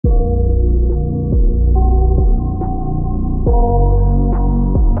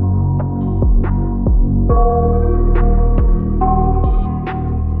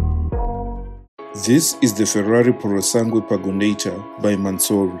This is the Ferrari Purosague Purgnator by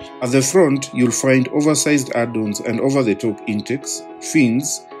Mansory. At the front, you'll find oversized add-ons and over-the-top intakes,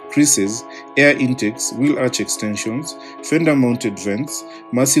 fins, creases, air intakes, wheel arch extensions, fender-mounted vents,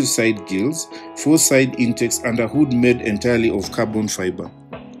 massive side gills, 4 side intakes and a hood made entirely of carbon fiber.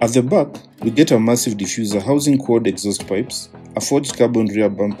 At the back, we get a massive diffuser housing quad exhaust pipes, a forged carbon rear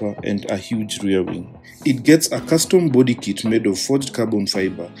bumper and a huge rear wing. It gets a custom body kit made of forged carbon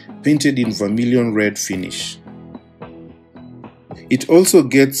fiber, painted in vermilion red finish. It also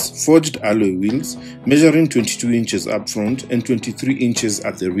gets forged alloy wheels, measuring 22 inches up front and 23 inches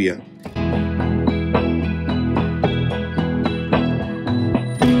at the rear.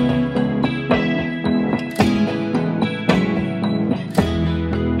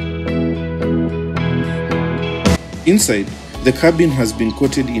 Inside, the cabin has been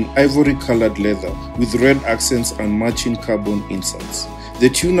coated in ivory-colored leather with red accents and matching carbon inserts. The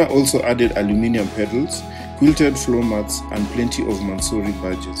tuner also added aluminium pedals, quilted floor mats and plenty of Mansory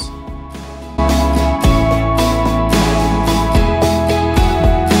badges.